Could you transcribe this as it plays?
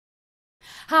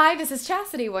Hi, this is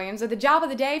Chastity Williams with the job of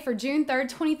the day for June 3rd,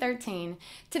 2013.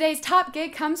 Today's top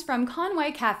gig comes from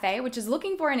Conway Cafe, which is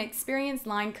looking for an experienced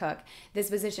line cook. This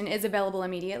position is available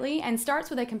immediately and starts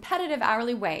with a competitive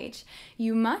hourly wage.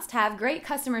 You must have great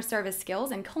customer service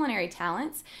skills and culinary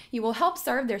talents. You will help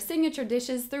serve their signature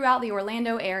dishes throughout the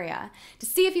Orlando area. To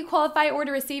see if you qualify or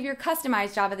to receive your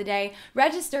customized job of the day,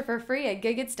 register for free at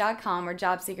Gigats.com, where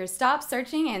job seekers stop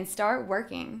searching and start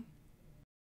working.